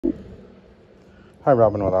Hi,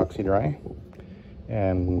 Robin with Oxy-Dry,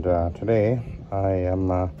 and today I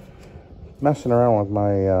am messing around with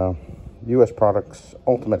my US Products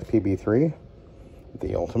Ultimate PB3,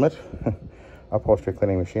 the ultimate upholstery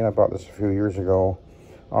cleaning machine. I bought this a few years ago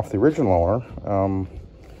off the original owner,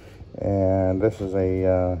 and this is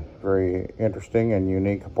a very interesting and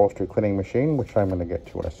unique upholstery cleaning machine, which I'm going to get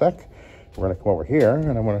to in a sec. We're going to come over here,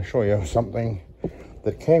 and I'm going to show you something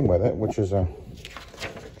that came with it, which is a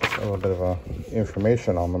little bit of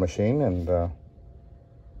information on the machine, and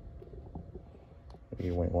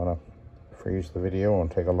you might want to freeze the video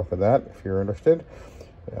and take a look at that if you're interested.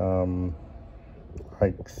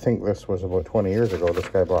 I think this was about 20 years ago this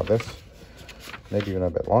guy bought this, maybe even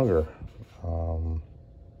a bit longer.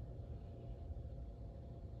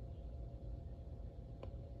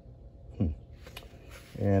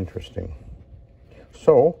 Interesting.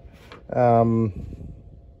 So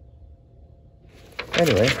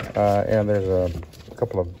anyway, and there's a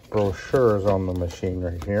couple of brochures on the machine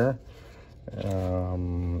right here,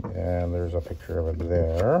 and there's a picture of it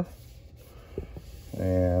there,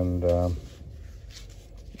 and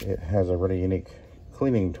it has a really unique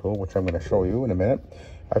cleaning tool, which I'm going to show you in a minute.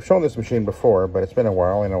 I've shown this machine before, but it's been a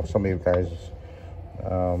while. I know some of you guys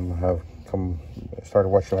have started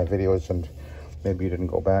watching my videos, and maybe you didn't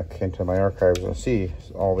go back into my archives and see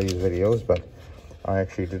all these videos, but I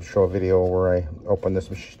actually did show a video where I opened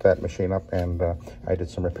that machine up, and I did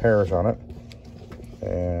some repairs on it.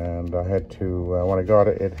 And I had to, when I got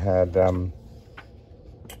it, it had the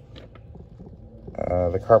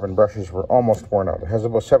carbon brushes were almost worn out. It has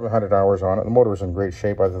about 700 hours on it. The motor was in great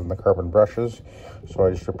shape other than the carbon brushes, so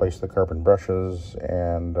I just replaced the carbon brushes,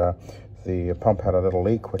 and the pump had a little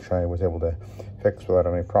leak, which I was able to fix without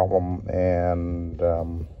any problem, and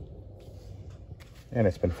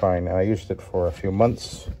it's been fine. I used it for a few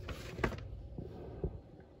months,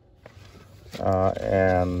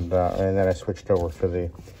 and then I switched over to the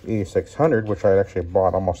E600, which I had actually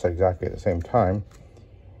bought almost exactly at the same time,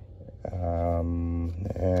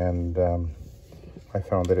 I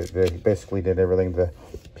found that it basically did everything the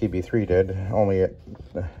PB3 did, only it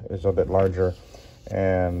is a bit larger,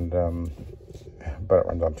 and but it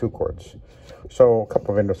runs on 2 cords. So a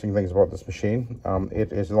couple of interesting things about this machine.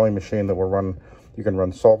 It is the only machine that will run, you can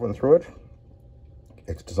run solvent through it.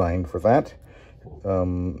 It's designed for that.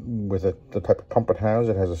 With the type of pump it has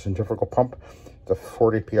a centrifugal pump. It's a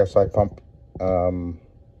 40 psi pump,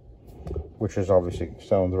 which is obviously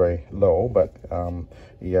sounds very low, but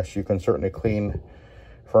yes, you can certainly clean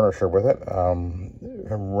furniture with it.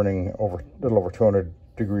 Running a little over 200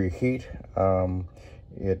 degree heat.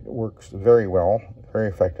 It works very well, very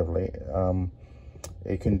effectively.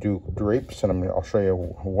 It can do drapes, and I'll show you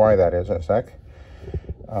why that is in a sec.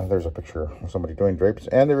 There's a picture of somebody doing drapes,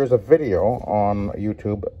 and there is a video on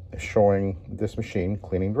YouTube showing this machine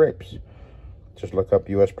cleaning drapes. Just look up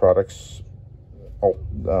US Products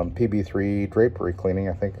PB3 drapery cleaning,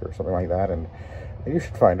 I think, or something like that, and you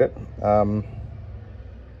should find it.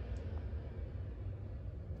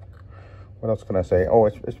 What else can I say? Oh,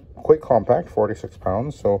 it's quite compact, 46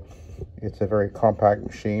 pounds, so it's a very compact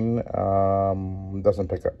machine. Doesn't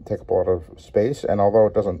take up a lot of space, and although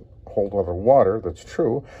it doesn't hold a lot of water, that's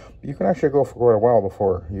true, you can actually go for quite a while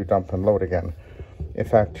before you dump and load again. In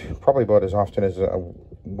fact, probably about as often as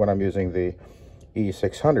when I'm using the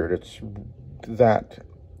E600. It's that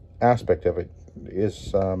aspect of it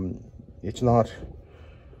is it's not,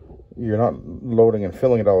 you're not loading and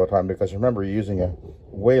filling it all the time, because remember, you're using a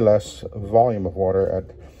way less volume of water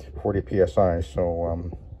at 40 psi, so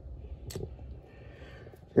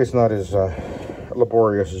it's not as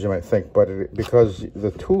laborious as you might think. But because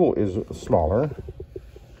the tool is smaller,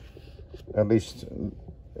 at least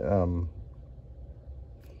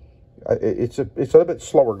it's a little bit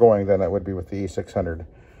slower going than it would be with the E600.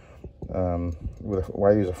 I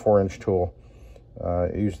use a 4-inch tool.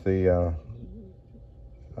 I use the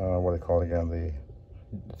what do they call it again?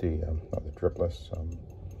 Not the dripless,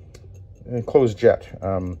 closed jet,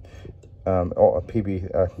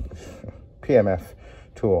 PMF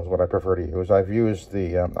tool is what I prefer to use. I've used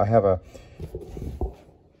the I have a,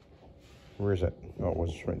 where is it? Oh, it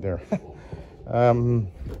was right there.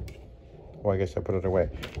 Well, I guess I put it away.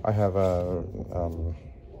 I have a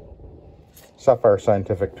Sapphire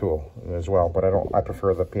Scientific tool as well, but I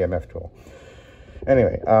prefer the PMF tool.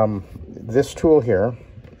 Anyway, this tool here,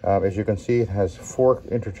 as you can see, it has 4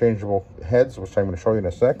 interchangeable heads, which I'm going to show you in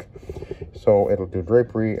a sec. So it'll do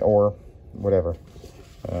drapery or whatever.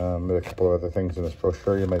 There's a couple of other things in this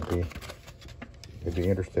brochure you might be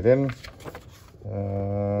interested in.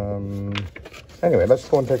 Anyway, let's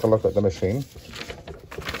go and take a look at the machine.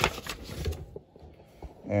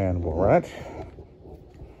 And we'll run it.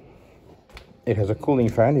 It has a cooling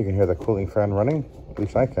fan. You can hear the cooling fan running. At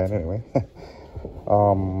least I can, anyway.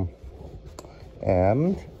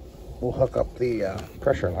 And we'll hook up the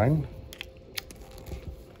pressure line.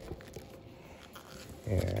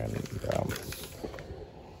 And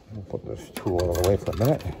we'll put this tool out of the way for a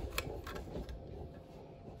minute.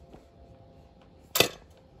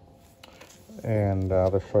 And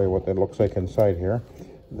I'll show you what it looks like inside here.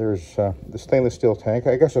 There's the stainless steel tank.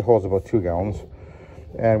 I guess it holds about 2 gallons.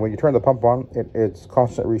 And when you turn the pump on, it's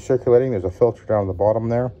constantly recirculating. There's a filter down the bottom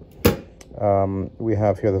there. We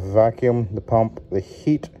have here the vacuum, the pump, the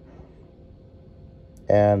heat,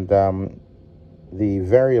 and the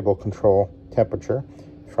variable control temperature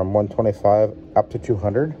from 125 up to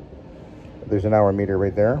 200. There's an hour meter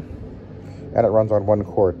right there. And it runs on 1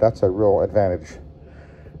 cord. That's a real advantage.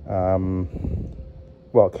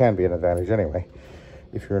 Well, it can be an advantage anyway.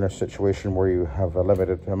 If you're in a situation where you have a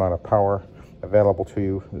limited amount of power available to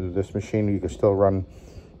you, this machine, you can still run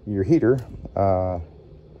your heater,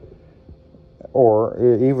 or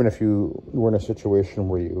even if you were in a situation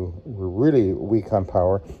where you were really weak on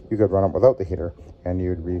power, you could run it without the heater and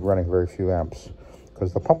you'd be running very few amps,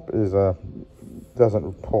 because the pump is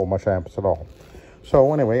doesn't pull much amps at all.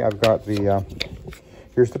 So anyway, I've got the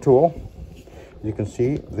here's the tool. You can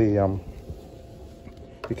see the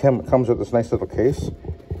it comes with this nice little case,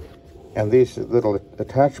 and these little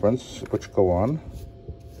attachments which go on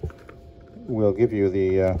will give you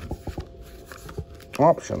the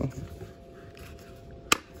option.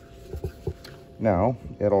 Now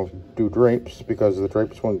it'll do drapes, because the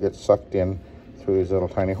drapes won't get sucked in through these little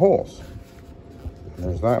tiny holes. And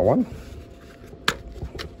there's that one.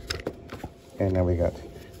 And then we got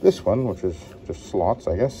this one, which is just slots,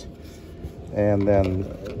 I guess. And then,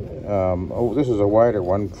 oh, this is a wider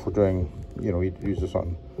one for doing, you know, you use this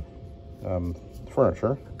on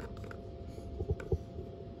furniture.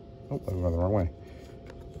 Oh, I'm going the wrong way.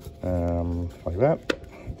 Like that.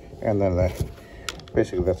 And then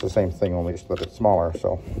basically that's the same thing, only just a little bit smaller.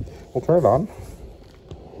 So we'll turn it on.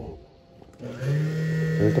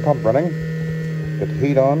 Here's the pump running. Get the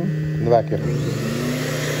heat on and the vacuum.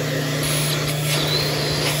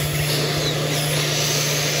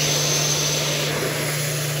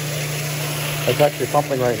 It's actually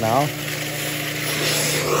pumping right now. It's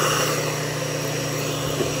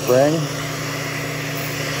spraying.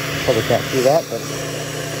 Probably can't see that, but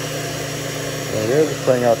there it is. It's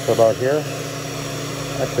spraying out to about here.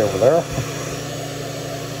 Actually over there.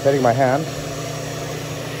 Hitting my hand.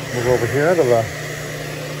 Move over here to the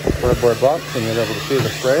cardboard box and you'll be able to see the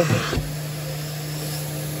spray.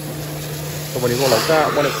 So when you go like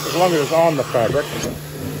that, as long as it's on the fabric,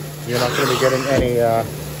 you're not going to be getting any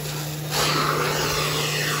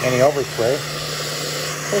overspray.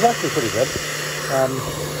 So it's actually pretty good.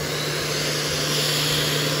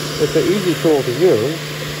 It's an easy tool to use.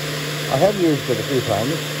 I have used it a few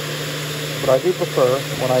times, but I do prefer,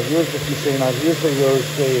 when I've used this machine, I've usually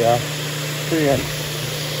used the 3-inch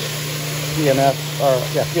P&F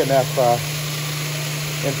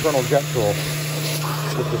internal jet tool,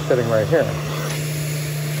 which is sitting right here.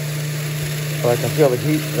 So I can feel the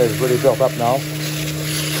heat is really built up now.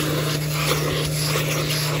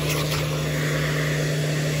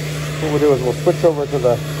 What we'll do is we'll switch over to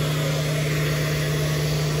the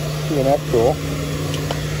P&F tool.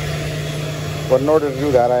 But in order to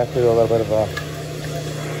do that, I have to do a little bit of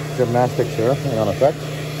gymnastics here. Hang on a sec.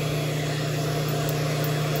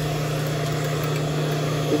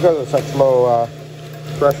 Because it's such low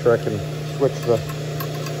pressure, I can switch the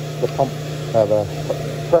pump, the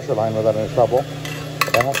pressure line without any trouble.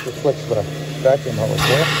 But I have to switch the vacuum hose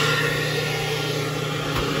here.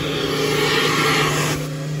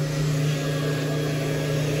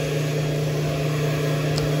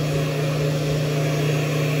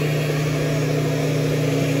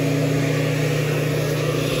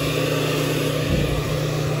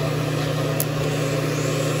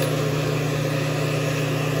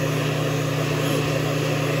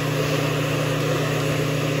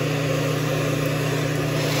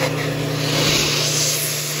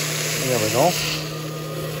 There we go.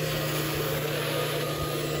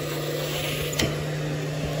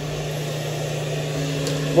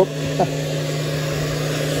 Whoops.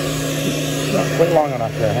 Not quite long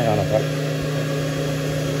enough there. Hang on a sec.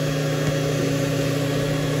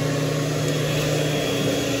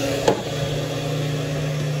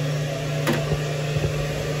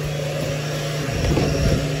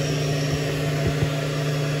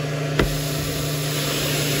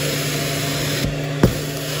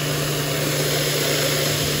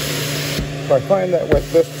 So I find that with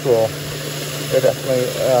this tool,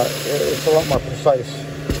 it's a lot more precise.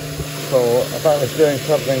 So if I was doing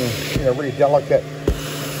something you know, really delicate,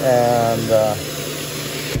 and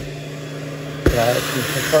you know, I had some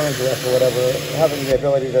concerns with or whatever. Having the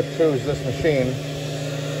ability to choose this machine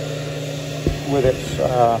with its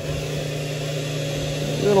a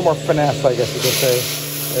little more finesse, I guess you could say,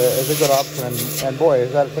 is a good option. And boy,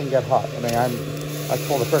 does that thing get hot. I mean, I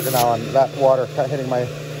pull the trigger now, and that water hitting my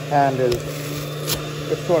hand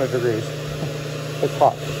it's 200 degrees. It's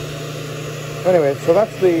hot. Anyway, so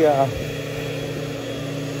that's the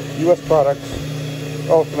US Products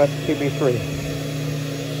Ultimate PB3.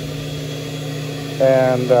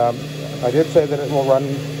 And I did say that it will run,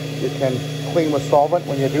 you can clean with solvent.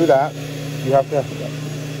 When you do that, you have to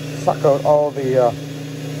suck out all the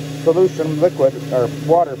solution, liquid or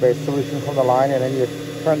water-based solution from the line, and then you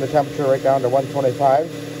turn the temperature right down to 125,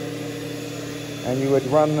 and you would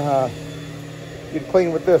run, you'd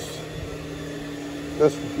clean with this.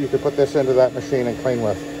 You could put this into that machine and clean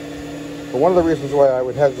with. But one of the reasons why I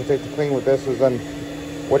would hesitate to clean with this is then,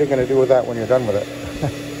 what are you going to do with that when you're done with it?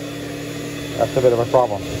 That's a bit of a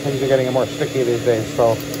problem. Things are getting more sticky these days,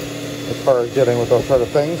 so as far as dealing with those sort of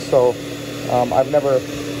things. So I've never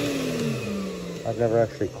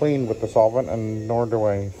actually cleaned with the solvent, and nor do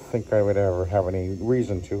I think I would ever have any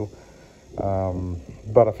reason to.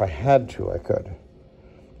 But if I had to, I could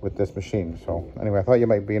with this machine. So anyway, I thought you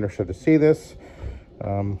might be interested to see this,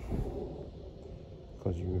 because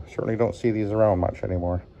you certainly don't see these around much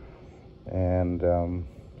anymore. And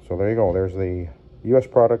so there you go. There's the US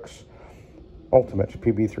Products Ultimate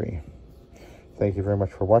PB3. Thank you very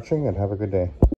much for watching, and have a good day.